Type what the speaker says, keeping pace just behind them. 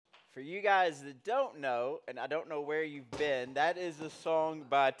For you guys that don't know, and I don't know where you've been, that is a song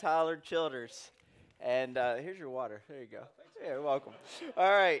by Tyler Childers. And here's your water. There you go. Yeah, you're welcome. All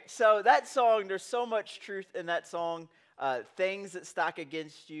right. So that song, there's so much truth in that song. Things that stack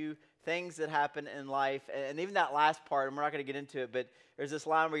against you, things that happen in life, and even that last part. And we're not going to get into it, but there's this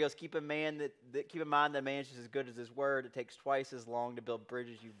line where he goes, "Keep in mind that man is as good as his word. It takes twice as long to build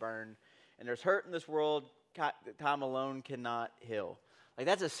bridges you burn. And there's hurt in this world that time alone cannot heal." Like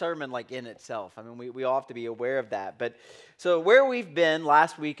that's a sermon like in itself. I mean, we all have to be aware of that. But so where we've been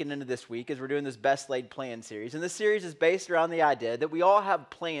last week and into this week is we're doing this Best Laid Plan series. And this series is based around the idea that we all have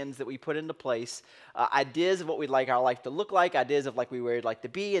plans that we put into place, ideas of what we'd like our life to look like, ideas of like where we'd like to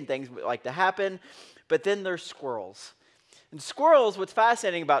be and things we'd like to happen. But then there's squirrels. And squirrels, what's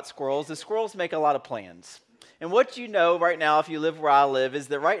fascinating about squirrels is squirrels make a lot of plans. And what you know right now, if you live where I live, is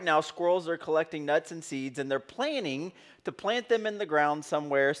that right now squirrels are collecting nuts and seeds and they're planning to plant them in the ground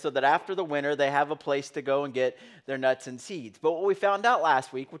somewhere so that after the winter they have a place to go and get their nuts and seeds. But what we found out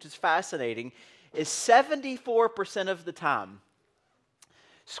last week, which is fascinating, is 74% of the time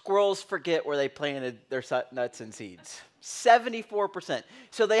squirrels forget where they planted their nuts and seeds. 74%.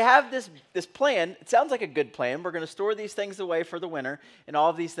 So they have this plan. It sounds like a good plan. We're going to store these things away for the winter and all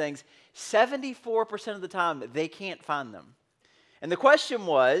of these things. 74% of the time, they can't find them. And the question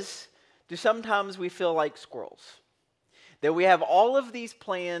was, do sometimes we feel like squirrels? That we have all of these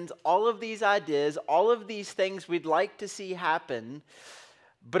plans, all of these ideas, all of these things we'd like to see happen,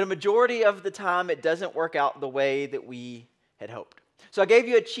 but a majority of the time it doesn't work out the way that we had hoped. So I gave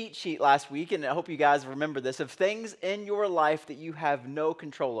you a cheat sheet last week, and I hope you guys remember this, of things in your life that you have no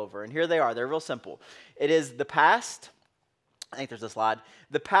control over. And here they are. They're real simple. It is the past. I think there's a slide.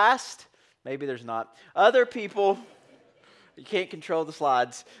 The past. Maybe there's not. Other people. You can't control the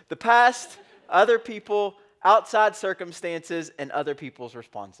slides. The past, other people, outside circumstances, and other people's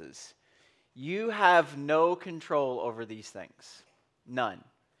responses. You have no control over these things. None.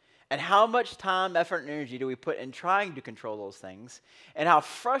 And how much time, effort, and energy do we put in trying to control those things? And how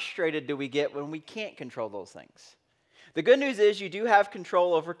frustrated do we get when we can't control those things? The good news is you do have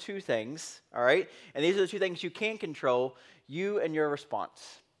control over two things, all right? And these are the two things you can control, you and your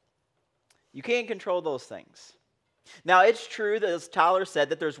response. You can't control those things. Now, it's true that, as Tyler said,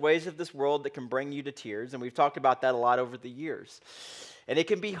 that there's ways of this world that can bring you to tears, and we've talked about that a lot over the years. And it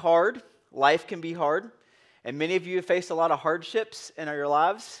can be hard. Life can be hard. And many of you have faced a lot of hardships in your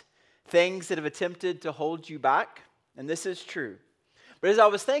lives. Things that have attempted to hold you back, and this is true. But as I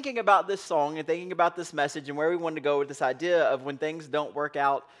was thinking about this song and thinking about this message and where we wanted to go with this idea of when things don't work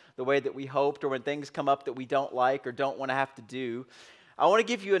out the way that we hoped or when things come up that we don't like or don't want to have to do, I want to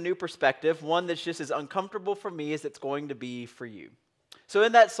give you a new perspective, one that's just as uncomfortable for me as it's going to be for you. So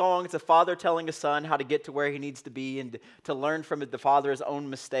in that song, it's a father telling a son how to get to where he needs to be and to learn from the father's own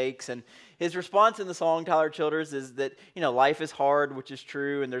mistakes. And his response in the song, Tyler Childers, is that, life is hard, which is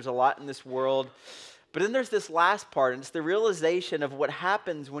true, and there's a lot in this world. But then there's this last part, and it's the realization of what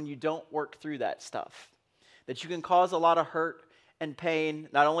happens when you don't work through that stuff. That you can cause a lot of hurt and pain,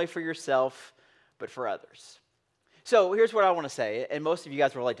 not only for yourself, but for others. So here's what I want to say, and most of you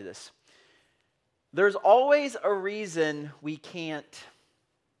guys relate to this. There's always a reason we can't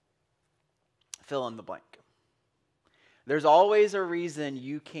fill in the blank. There's always a reason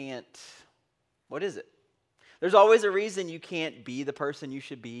you can't, what is it? There's always a reason you can't be the person you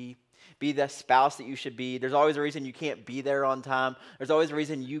should be the spouse that you should be. There's always a reason you can't be there on time. There's always a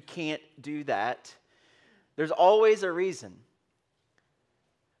reason you can't do that. There's always a reason.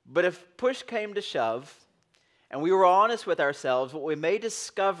 But if push came to shove, and we were honest with ourselves, what we may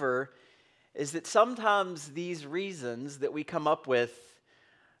discover is that sometimes these reasons that we come up with,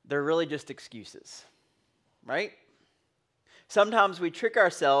 they're really just excuses, right? Sometimes we trick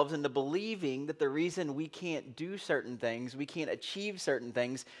ourselves into believing that the reason we can't do certain things, we can't achieve certain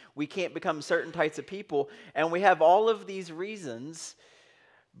things, we can't become certain types of people, and we have all of these reasons,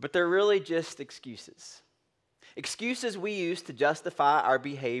 but they're really just excuses. Excuses we use to justify our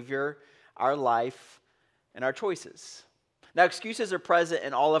behavior, our life, and our choices. Now, excuses are present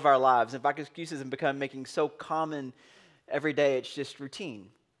in all of our lives. In fact, excuses have become making so common every day, it's just routine.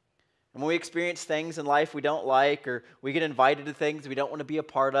 And when we experience things in life we don't like, or we get invited to things we don't want to be a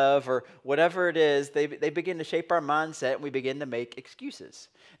part of, or whatever it is, they begin to shape our mindset, and we begin to make excuses.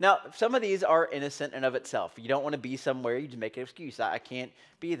 Now, some of these are innocent in of itself. You don't want to be somewhere, you just make an excuse. I can't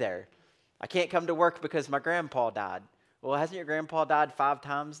be there. I can't come to work because my grandpa died. Well, hasn't your grandpa died 5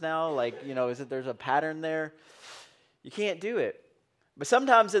 times now? There's a pattern there? You can't do it. But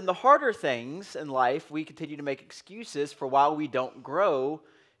sometimes in the harder things in life, we continue to make excuses for why we don't grow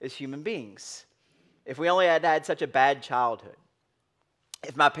as human beings. If we only had such a bad childhood.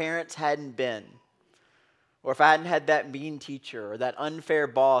 if my parents hadn't been, or if I hadn't had that mean teacher or that unfair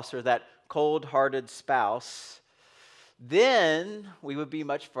boss or that cold-hearted spouse, then we would be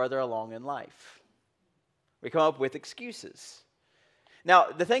much further along in life. We come up with excuses. Now,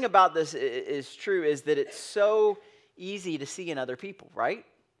 the thing about this is true is that it's so easy to see in other people, right?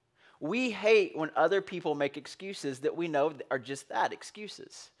 We hate when other people make excuses that we know are just that,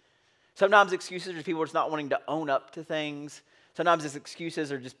 excuses. Sometimes excuses are people just not wanting to own up to things. Sometimes it's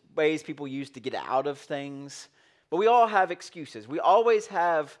excuses are just ways people use to get out of things. But we all have excuses. We always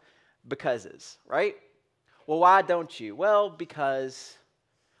have becauses, right? Well, why don't you? Well, because.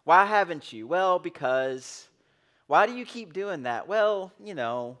 Why haven't you? Well, because. Why do you keep doing that? Well,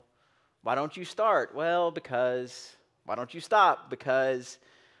 why don't you start? Well, because. Why don't you stop? Because.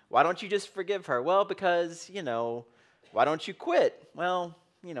 Why don't you just forgive her? Well, because, why don't you quit? Well,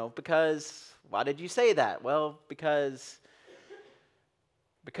 because. Why did you say that? Well, because.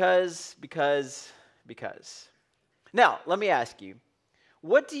 Now, let me ask you,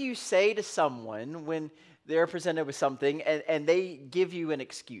 what do you say to someone when they're presented with something and they give you an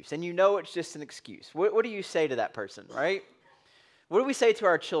excuse, and it's just an excuse? What do you say to that person, right? What do we say to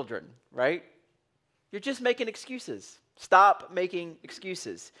our children, right? You're just making excuses. Stop making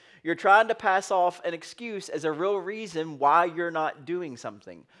excuses. You're trying to pass off an excuse as a real reason why you're not doing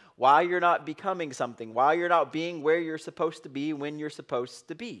something, why you're not becoming something, why you're not being where you're supposed to be when you're supposed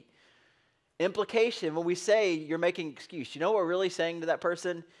to be. Implication, when we say you're making an excuse, what we're really saying to that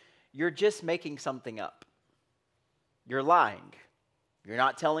person? You're just making something up. You're lying. You're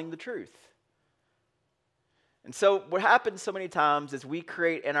not telling the truth. And so what happens so many times is we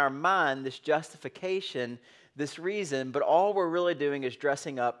create in our mind this justification, this reason, but all we're really doing is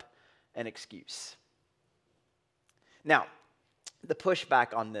dressing up an excuse. Now, the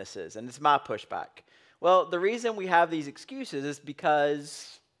pushback on this is, and it's my pushback, well, the reason we have these excuses is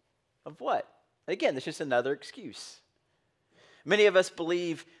because of what? Again, it's just another excuse. Many of us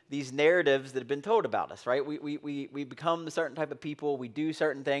believe these narratives that have been told about us, right? We become a certain type of people. We do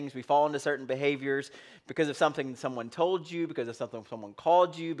certain things. We fall into certain behaviors because of something someone told you, because of something someone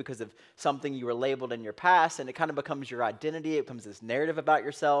called you, because of something you were labeled in your past, and it kind of becomes your identity. It becomes this narrative about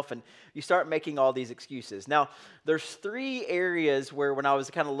yourself, and you start making all these excuses. Now, there's 3 areas where when I was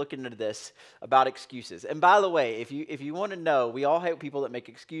kind of looking into this about excuses, and by the way, if you want to know, we all hate people that make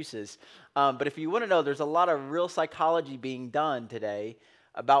excuses, but if you want to know, there's a lot of real psychology being done today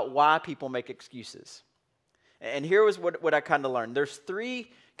about why people make excuses. And here was what I kind of learned. There's 3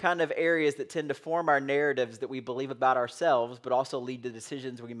 kind of areas that tend to form our narratives that we believe about ourselves, but also lead to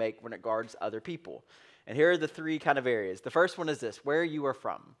decisions we make when it regards other people. And here are the 3 kind of areas. The first one is this: where you are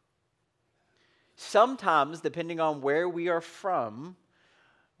from. Sometimes, depending on where we are from,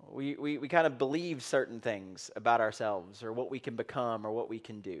 we kind of believe certain things about ourselves or what we can become or what we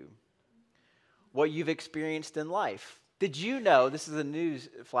can do. What you've experienced in life. Did you know, this is a news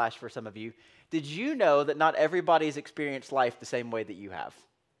flash for some of you, did you know that not everybody's experienced life the same way that you have?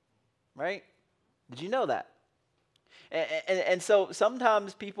 Right? Did you know that? And so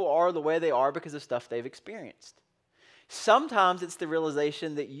sometimes people are the way they are because of stuff they've experienced. Sometimes it's the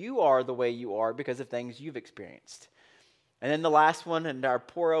realization that you are the way you are because of things you've experienced. And then the last one, and our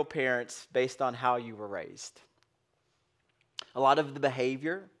poor old parents, based on how you were raised. A lot of the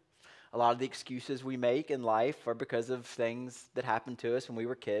behavior, a lot of the excuses we make in life are because of things that happened to us when we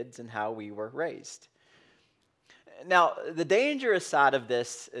were kids and how we were raised. Now, the dangerous side of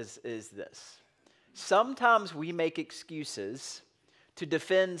this is this. Sometimes we make excuses to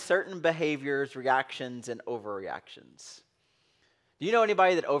defend certain behaviors, reactions, and overreactions. Do you know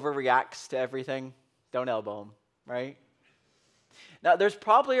anybody that overreacts to everything? Don't elbow them, right? Now, there's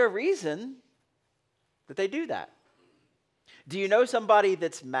probably a reason that they do that. Do you know somebody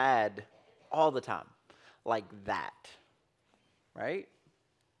that's mad all the time? Like that, right?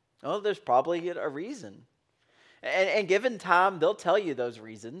 Oh, there's probably a reason. And given time, they'll tell you those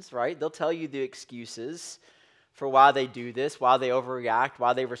reasons, right? They'll tell you the excuses for why they do this, why they overreact,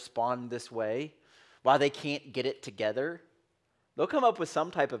 why they respond this way, why they can't get it together. They'll come up with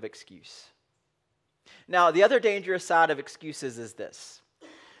some type of excuse. Now, the other dangerous side of excuses is this.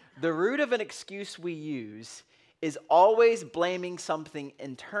 The root of an excuse we use is always blaming something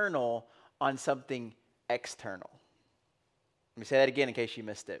internal on something external. Let me say that again in case you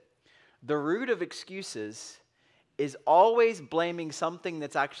missed it. The root of excuses is always blaming something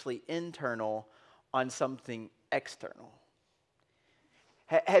that's actually internal on something external.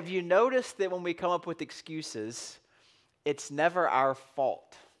 Have you noticed that when we come up with excuses, it's never our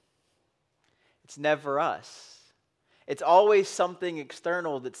fault? It's never us. It's always something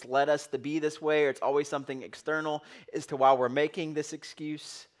external that's led us to be this way, or it's always something external as to why we're making this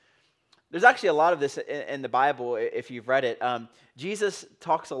excuse. There's actually a lot of this in the Bible, if you've read it. Jesus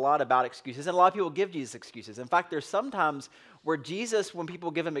talks a lot about excuses, and a lot of people give Jesus excuses. In fact, there's sometimes where Jesus, when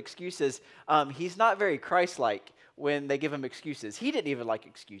people give him excuses, he's not very Christ-like when they give him excuses. He didn't even like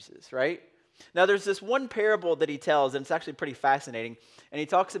excuses, right? Now, there's this one parable that he tells, and it's actually pretty fascinating. And he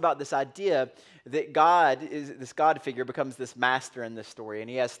talks about this idea that this God figure becomes this master in this story. And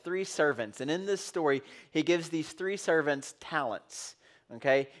he has 3 servants. And in this story, he gives these 3 servants talents.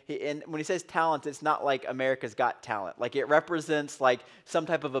 Okay? And when he says talent, it's not like America's Got Talent. Like, it represents like some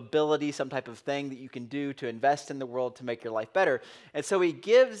type of ability, some type of thing that you can do to invest in the world to make your life better. And so he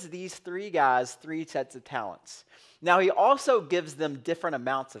gives these 3 guys 3 sets of talents. Now, he also gives them different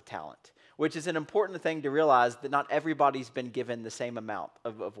amounts of talent, which is an important thing to realize, that not everybody's been given the same amount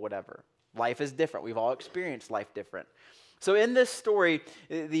of whatever. Life is different. We've all experienced life different. So in this story,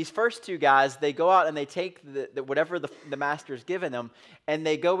 these first 2 guys, they go out and they take whatever the master's given them, and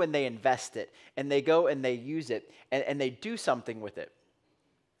they go and they invest it, and they go and they use it, and they do something with it.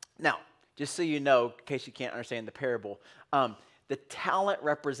 Now, just so you know, in case you can't understand the parable, the talent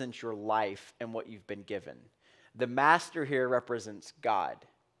represents your life and what you've been given. The master here represents God.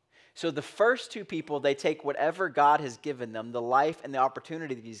 So the first 2 people, they take whatever God has given them, the life and the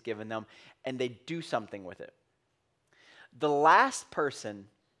opportunity that he's given them, and they do something with it. The last person,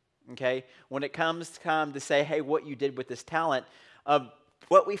 okay, when it comes time to say, hey, what you did with this talent,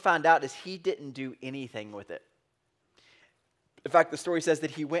 what we find out is he didn't do anything with it. In fact, the story says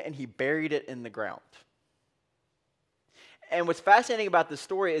that he went and he buried it in the ground. And what's fascinating about this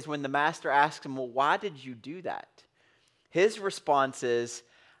story is when the master asks him, well, why did you do that? His response is,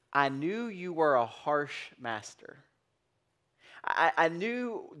 I knew you were a harsh master. I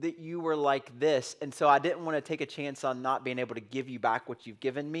knew that you were like this, and so I didn't want to take a chance on not being able to give you back what you've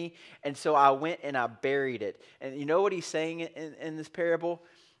given me, and so I went and I buried it. And you know what he's saying in this parable?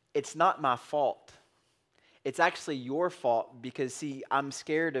 It's not my fault. It's actually your fault because, see, I'm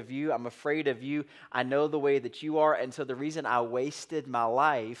scared of you. I'm afraid of you. I know the way that you are, and so the reason I wasted my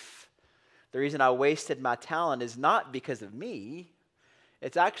life, the reason I wasted my talent is not because of me.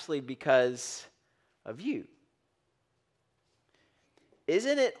 It's actually because of you.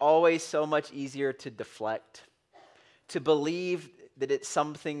 Isn't it always so much easier to deflect, to believe that it's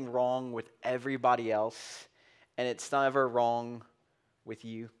something wrong with everybody else and it's never wrong with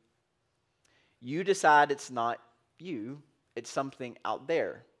you? You decide it's not you, it's something out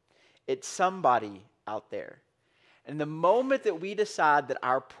there. It's somebody out there. And the moment that we decide that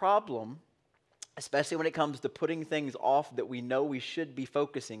our problem, especially when it comes to putting things off that we know we should be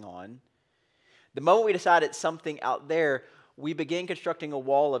focusing on, the moment we decide it's something out there, we begin constructing a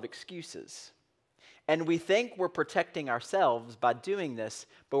wall of excuses. And we think we're protecting ourselves by doing this,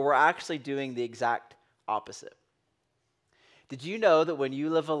 but we're actually doing the exact opposite. Did you know that when you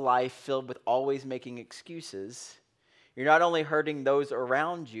live a life filled with always making excuses, you're not only hurting those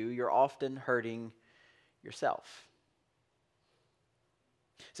around you, you're often hurting yourself?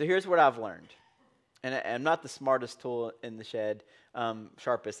 So here's what I've learned. And I'm not the smartest tool in the shed.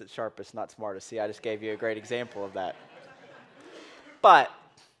 Sharpest, it's sharpest, not smartest. See, I just gave you a great example of that. But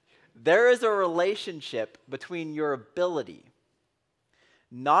there is a relationship between your ability,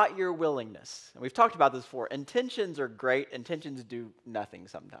 not your willingness. And we've talked about this before. Intentions are great. Intentions do nothing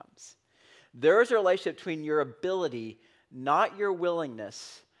sometimes. There is a relationship between your ability, not your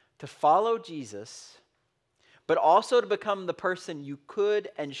willingness, to follow Jesus, but also to become the person you could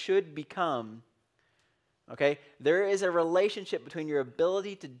and should become. Okay? There is a relationship between your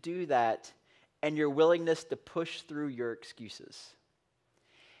ability to do that and your willingness to push through your excuses,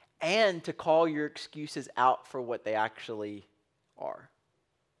 and to call your excuses out for what they actually are.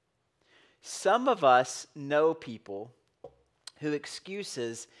 Some of us know people whose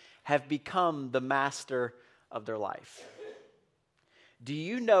excuses have become the master of their life. Do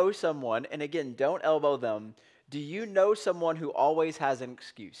you know someone, and again, don't elbow them, do you know someone who always has an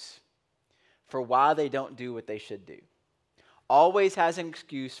excuse for why they don't do what they should do? Always has an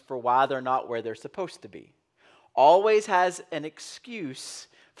excuse for why they're not where they're supposed to be. Always has an excuse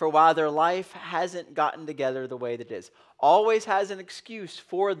for why their life hasn't gotten together the way that it is. Always has an excuse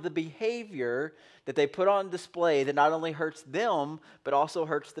for the behavior that they put on display that not only hurts them, but also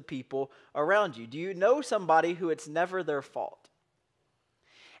hurts the people around you. Do you know somebody who it's never their fault?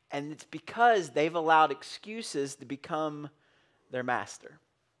 And it's because they've allowed excuses to become their master.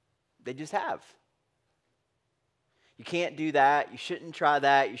 They just have. You can't do that. You shouldn't try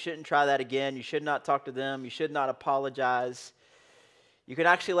that. You shouldn't try that again. You should not talk to them. You should not apologize. You can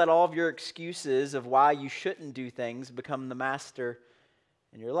actually let all of your excuses of why you shouldn't do things become the master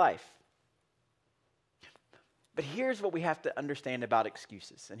in your life. But here's what we have to understand about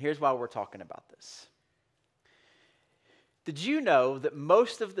excuses, and here's why we're talking about this. Did you know that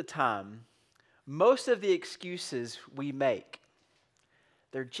most of the time, most of the excuses we make,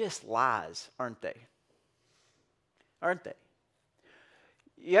 they're just lies, aren't they? Aren't they?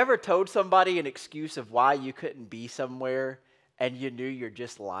 You ever told somebody an excuse of why you couldn't be somewhere and you knew you're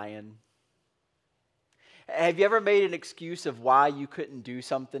just lying? Have you ever made an excuse of why you couldn't do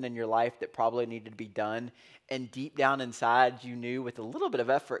something in your life that probably needed to be done, and deep down inside you knew with a little bit of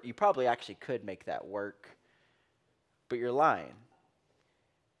effort you probably actually could make that work, but you're lying?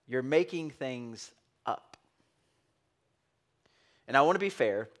 You're making things up. And I want to be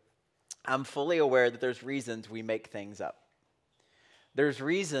fair. I'm fully aware that there's reasons we make things up. There's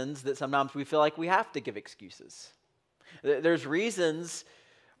reasons that sometimes we feel like we have to give excuses. There's reasons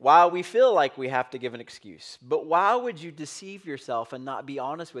why we feel like we have to give an excuse. But why would you deceive yourself and not be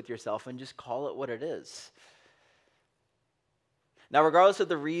honest with yourself and just call it what it is? Now, regardless of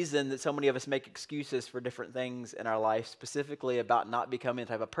the reason that so many of us make excuses for different things in our life, specifically about not becoming the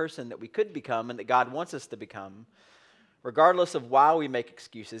type of person that we could become and that God wants us to become, regardless of why we make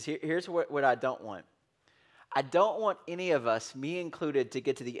excuses, here's what I don't want. I don't want any of us, me included, to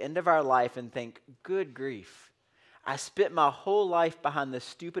get to the end of our life and think, good grief, I spent my whole life behind this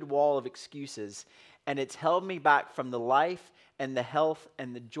stupid wall of excuses, and it's held me back from the life and the health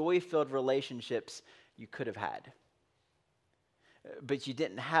and the joy-filled relationships you could have had. But you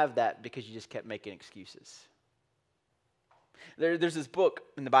didn't have that because you just kept making excuses. There's this book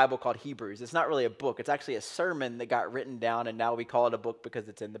in the Bible called Hebrews. It's not really a book. It's actually a sermon that got written down, and now we call it a book because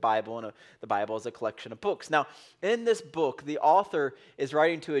it's in the Bible, and the Bible is a collection of books. Now, in this book, the author is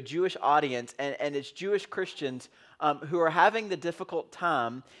writing to a Jewish audience, and it's Jewish Christians who are having the difficult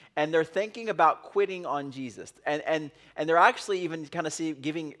time, and they're thinking about quitting on Jesus. And they're actually even kind of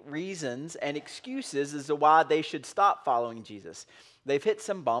giving reasons and excuses as to why they should stop following Jesus. They've hit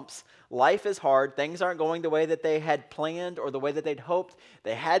some bumps. Life is hard. Things aren't going the way that they had planned or the way that they'd hoped.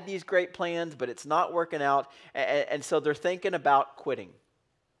 They had these great plans, but it's not working out. And so they're thinking about quitting.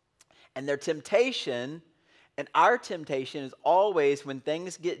 And their temptation, and our temptation, is always when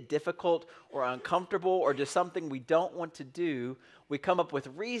things get difficult or uncomfortable or just something we don't want to do, we come up with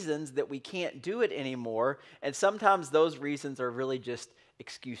reasons that we can't do it anymore. And sometimes those reasons are really just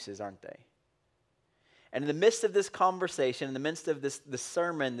excuses, aren't they? And in the midst of this conversation, in the midst of this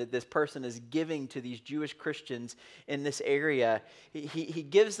sermon that this person is giving to these Jewish Christians in this area, he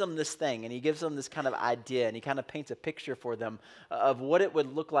gives them this thing, and he gives them this kind of idea, and he kind of paints a picture for them of what it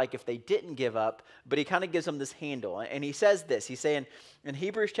would look like if they didn't give up, but he kind of gives them this handle. And he says this, he's saying in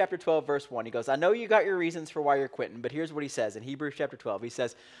Hebrews chapter 12, verse 1, he goes, I know you got your reasons for why you're quitting, but here's what he says in Hebrews chapter 12. He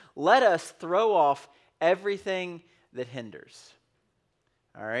says, let us throw off everything that hinders.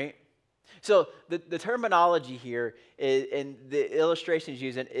 All right? So the terminology here is, and the illustration he's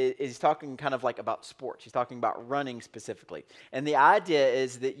using is talking kind of like about sports. He's talking about running specifically. And the idea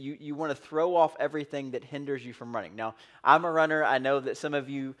is that you want to throw off everything that hinders you from running. Now, I'm a runner. I know that some of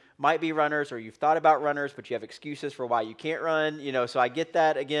you might be runners or you've thought about runners, but you have excuses for why you can't run. So I get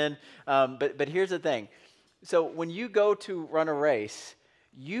that again. But here's the thing. So when you go to run a race,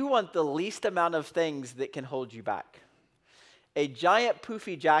 you want the least amount of things that can hold you back. A giant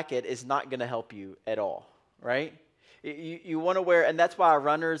poofy jacket is not going to help you at all, right? You want to wear, and that's why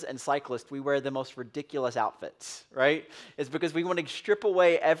runners and cyclists, we wear the most ridiculous outfits, right? It's because we want to strip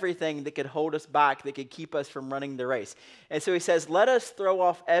away everything that could hold us back, that could keep us from running the race. And so he says, let us throw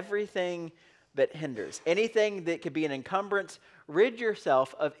off everything that hinders, anything that could be an encumbrance. Rid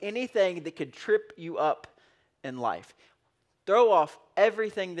yourself of anything that could trip you up in life. Throw off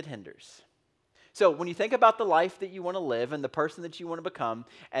everything that hinders. So when you think about the life that you want to live and the person that you want to become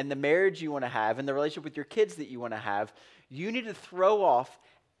and the marriage you want to have and the relationship with your kids that you want to have, you need to throw off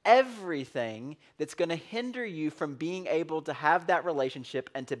everything that's going to hinder you from being able to have that relationship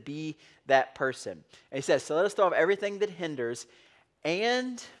and to be that person. And he says, so let us throw off everything that hinders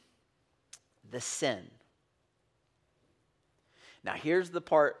and the sin. Now here's the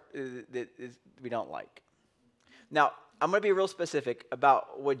part that we don't like. Now, I'm going to be real specific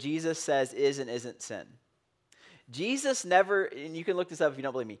about what Jesus says is and isn't sin. Jesus never, and you can look this up if you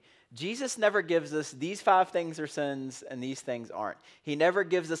don't believe me, Jesus never gives us these 5 things are sins and these things aren't. He never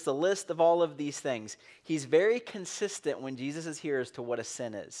gives us a list of all of these things. He's very consistent when Jesus is here as to what a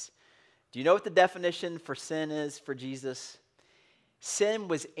sin is. Do you know what the definition for sin is for Jesus? Sin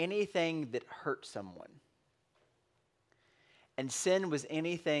was anything that hurt someone. And sin was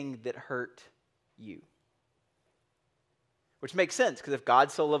anything that hurt you. Which makes sense, because if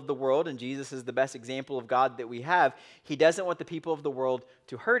God so loved the world and Jesus is the best example of God that we have, he doesn't want the people of the world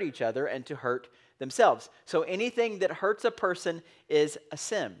to hurt each other and to hurt themselves. So anything that hurts a person is a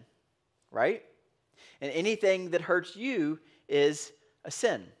sin, right? And anything that hurts you is a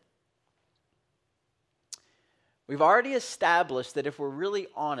sin. We've already established that if we're really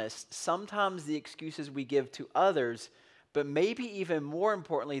honest, sometimes the excuses we give to others, but maybe even more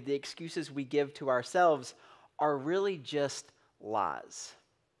importantly, the excuses we give to ourselves are really just lies.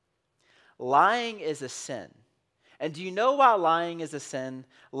 Lying is a sin. And do you know why lying is a sin?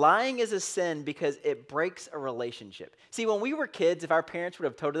 Lying is a sin because it breaks a relationship. See, when we were kids, if our parents would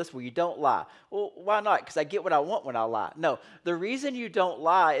have told us, well, you don't lie. Well, why not? Because I get what I want when I lie. No, the reason you don't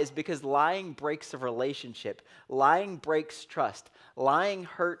lie is because lying breaks a relationship. Lying breaks trust. Lying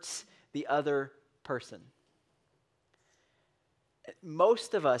hurts the other person.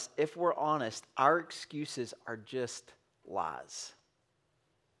 Most of us, if we're honest, our excuses are just lies.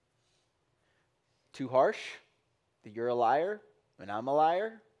 Too harsh? That you're a liar and I'm a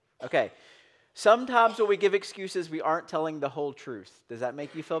liar? Okay. Sometimes when we give excuses, we aren't telling the whole truth. Does that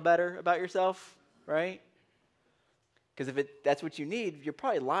make you feel better about yourself? Right? Because if that's what you need, you're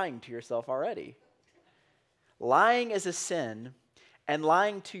probably lying to yourself already. Lying is a sin, and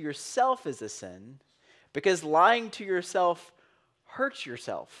lying to yourself is a sin, because lying to yourself hurts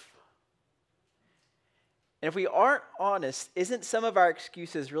yourself. And if we aren't honest, isn't some of our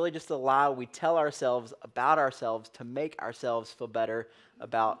excuses really just a lie we tell ourselves about ourselves to make ourselves feel better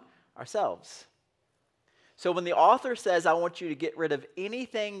about ourselves? So when the author says, I want you to get rid of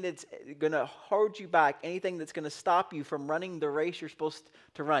anything that's going to hold you back, anything that's going to stop you from running the race you're supposed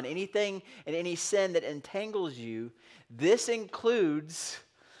to run, anything and any sin that entangles you, this includes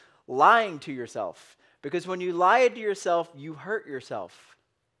lying to yourself. Because when you lie to yourself, you hurt yourself.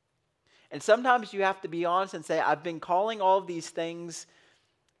 And sometimes you have to be honest and say, I've been calling all of these things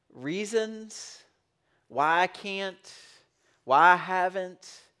reasons why I can't, why I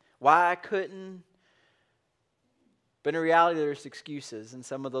haven't, why I couldn't. But in reality, there's excuses, and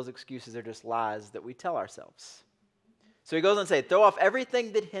some of those excuses are just lies that we tell ourselves. So he goes on to say, throw off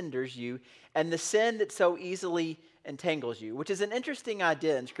everything that hinders you and the sin that so easily entangles you, which is an interesting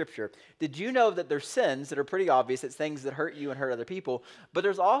idea in Scripture. Did you know that there's sins that are pretty obvious? It's things that hurt you and hurt other people. But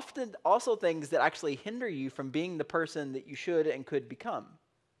there's often also things that actually hinder you from being the person that you should and could become.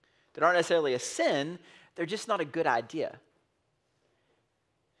 That aren't necessarily a sin, they're just not a good idea.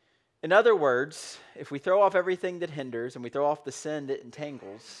 In other words, if we throw off everything that hinders and we throw off the sin that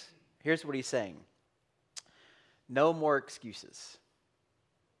entangles, here's what he's saying. No more excuses.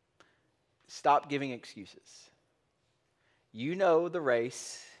 Stop giving excuses. You know the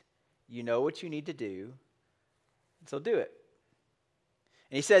race. You know what you need to do. So do it.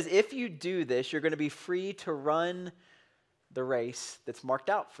 And he says, if you do this, you're going to be free to run the race that's marked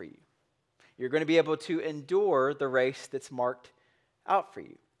out for you. You're going to be able to endure the race that's marked out for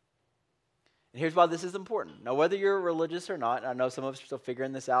you. And here's why this is important. Now, whether you're religious or not, I know some of us are still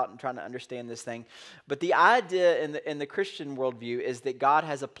figuring this out and trying to understand this thing, but the idea in the Christian worldview is that God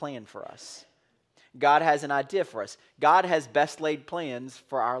has a plan for us. God has an idea for us. God has best laid plans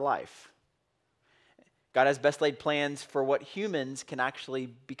for our life. God has best laid plans for what humans can actually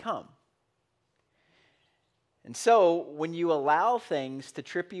become. And so, when you allow things to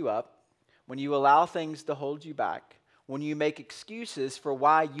trip you up, when you allow things to hold you back, when you make excuses for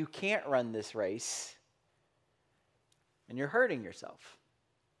why you can't run this race, and you're hurting yourself.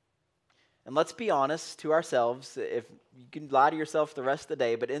 And let's be honest to ourselves. If you can lie to yourself the rest of the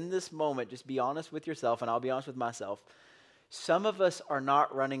day, but in this moment, just be honest with yourself, and I'll be honest with myself. Some of us are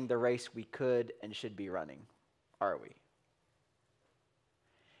not running the race we could and should be running, are we?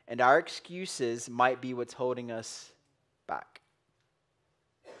 And our excuses might be what's holding us back.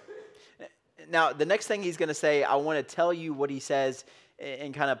 Now, the next thing he's going to say, I want to tell you what he says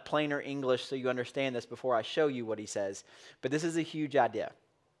in kind of plainer English so you understand this before I show you what he says. But this is a huge idea.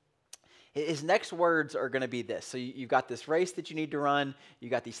 His next words are going to be this. So you've got this race that you need to run. You've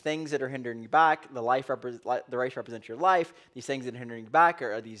got these things that are hindering you back. The race represents your life. These things that are hindering you back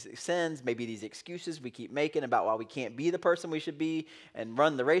are these sins, maybe these excuses we keep making about why we can't be the person we should be and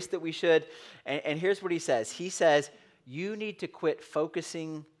run the race that we should. And here's what he says. He says, you need to quit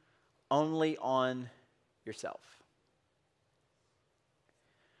focusing only on yourself.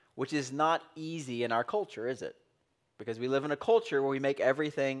 Which is not easy in our culture, is it? Because we live in a culture where we make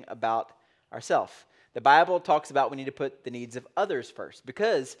everything about ourselves. The Bible talks about we need to put the needs of others first.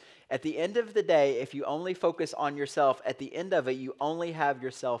 Because at the end of the day, if you only focus on yourself, at the end of it, you only have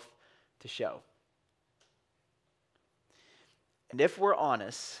yourself to show. And if we're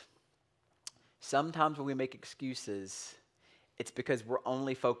honest, sometimes when we make excuses, it's because we're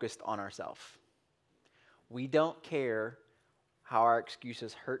only focused on ourselves. We don't care how our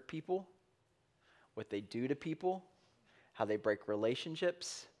excuses hurt people, what they do to people, how they break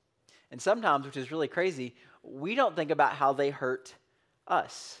relationships. And sometimes, which is really crazy, we don't think about how they hurt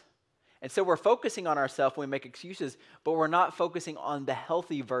us. And so we're focusing on ourselves when we make excuses, but we're not focusing on the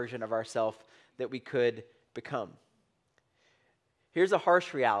healthy version of ourselves that we could become. Here's a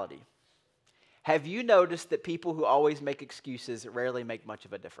harsh reality. Have you noticed that people who always make excuses rarely make much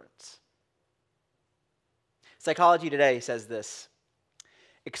of a difference? Psychology Today says this: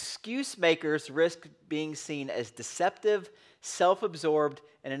 excuse makers risk being seen as deceptive, self-absorbed,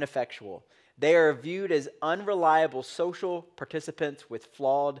 and ineffectual. They are viewed as unreliable social participants with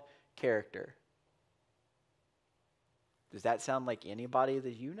flawed character. Does that sound like anybody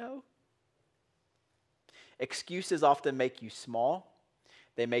that you know? Excuses often make you small.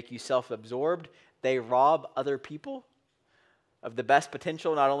 They make you self-absorbed. They rob other people of the best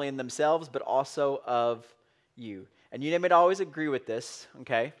potential, not only in themselves, but also of you. And you may not always agree with this,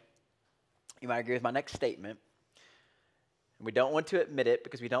 okay? You might agree with my next statement. And we don't want to admit it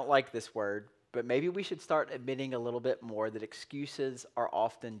because we don't like this word, but maybe we should start admitting a little bit more that excuses are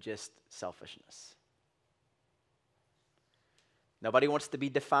often just selfishness. Nobody wants to be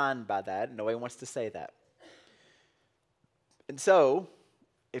defined by that. Nobody wants to say that. And so,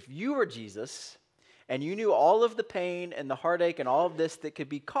 if you were Jesus and you knew all of the pain and the heartache and all of this that could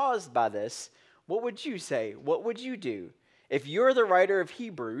be caused by this, what would you say? What would you do? If you're the writer of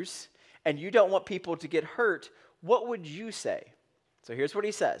Hebrews and you don't want people to get hurt, what would you say? So here's what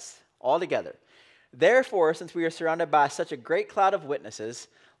he says, all together. Therefore, since we are surrounded by such a great cloud of witnesses,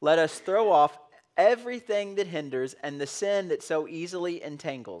 let us throw off everything that hinders and the sin that so easily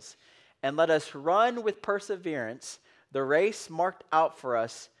entangles, and let us run with perseverance the race marked out for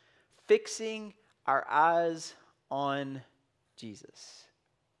us, fixing our eyes on Jesus.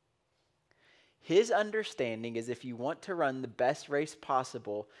 His understanding is if you want to run the best race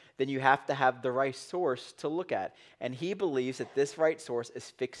possible, then you have to have the right source to look at. And he believes that this right source is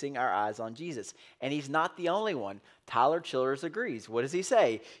fixing our eyes on Jesus. And he's not the only one. Tyler Childers agrees. What does he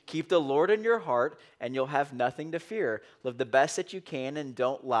say? Keep the Lord in your heart and you'll have nothing to fear. Live the best that you can and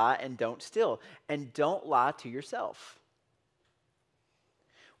don't lie and don't steal. And don't lie to yourself.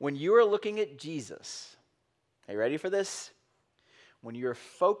 When you are looking at Jesus, are you ready for this? When you're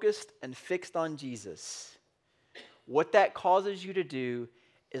focused and fixed on Jesus, what that causes you to do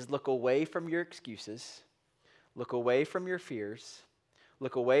is look away from your excuses, look away from your fears,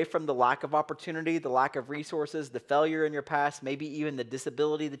 look away from the lack of opportunity, the lack of resources, the failure in your past, maybe even the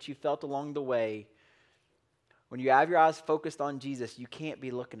disability that you felt along the way. When you have your eyes focused on Jesus, you can't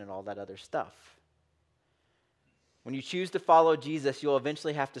be looking at all that other stuff. When you choose to follow Jesus, you'll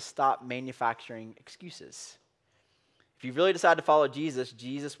eventually have to stop manufacturing excuses. If you really decide to follow Jesus,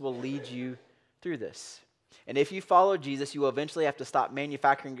 Jesus will lead you through this. And if you follow Jesus, you will eventually have to stop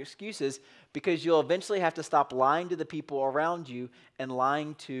manufacturing excuses because you'll eventually have to stop lying to the people around you and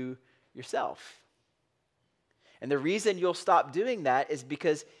lying to yourself. And the reason you'll stop doing that is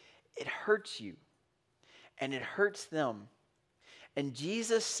because it hurts you and it hurts them. And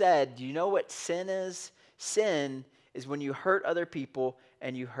Jesus said, do you know what sin is? Sin is when you hurt other people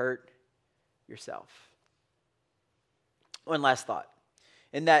and you hurt yourself. One last thought.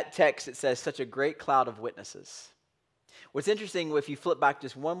 In that text, it says, such a great cloud of witnesses. What's interesting, if you flip back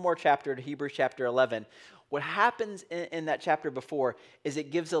just one more chapter to Hebrews chapter 11, what happens in that chapter before is it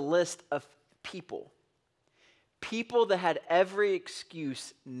gives a list of people. People that had every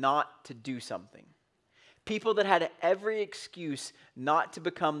excuse not to do something. People that had every excuse not to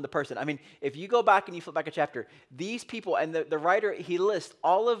become the person. I mean, if you go back and you flip back a chapter, these people, and the writer, he lists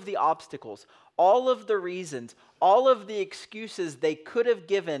all of the obstacles, all of the reasons, all of the excuses they could have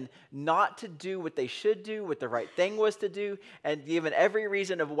given not to do what they should do, what the right thing was to do, and given every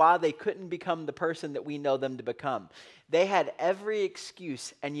reason of why they couldn't become the person that we know them to become. They had every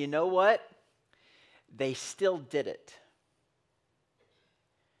excuse, and you know what? They still did it.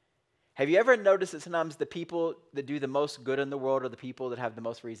 Have you ever noticed that sometimes the people that do the most good in the world are the people that have the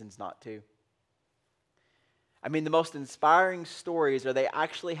most reasons not to? I mean, the most inspiring stories are they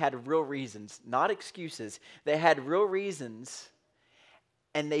actually had real reasons, not excuses. They had real reasons,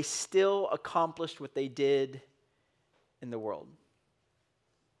 and they still accomplished what they did in the world.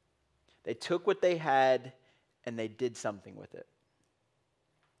 They took what they had, and they did something with it.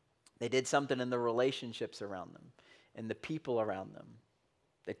 They did something in the relationships around them, and the people around them.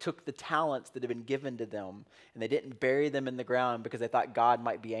 They took the talents that had been given to them and they didn't bury them in the ground because they thought God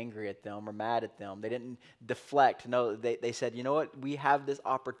might be angry at them or mad at them. They didn't deflect. No, they said, you know what? We have this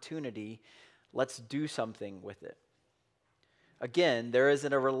opportunity. Let's do something with it. Again, there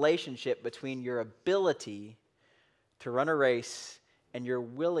isn't a relationship between your ability to run a race and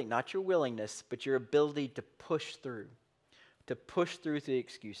not your willingness, but your ability to push through the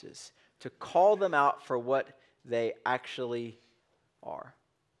excuses, to call them out for what they actually are.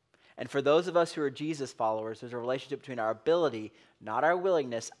 And for those of us who are Jesus followers, there's a relationship between our ability, not our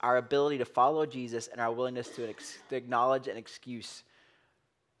willingness, our ability to follow Jesus and our willingness to acknowledge an excuse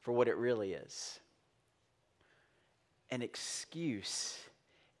for what it really is. An excuse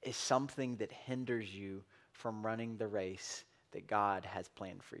is something that hinders you from running the race that God has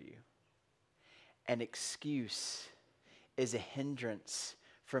planned for you. An excuse is a hindrance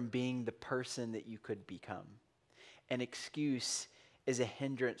from being the person that you could become. An excuse is a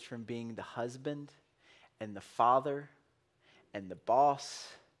hindrance from being the husband and the father and the boss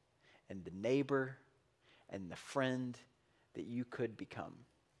and the neighbor and the friend that you could become.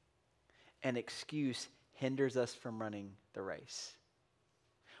 An excuse hinders us from running the race.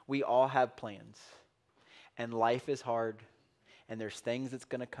 We all have plans, and life is hard, and there's things that's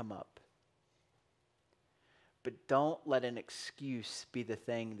going to come up. But don't let an excuse be the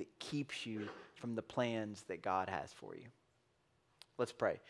thing that keeps you from the plans that God has for you. Let's pray.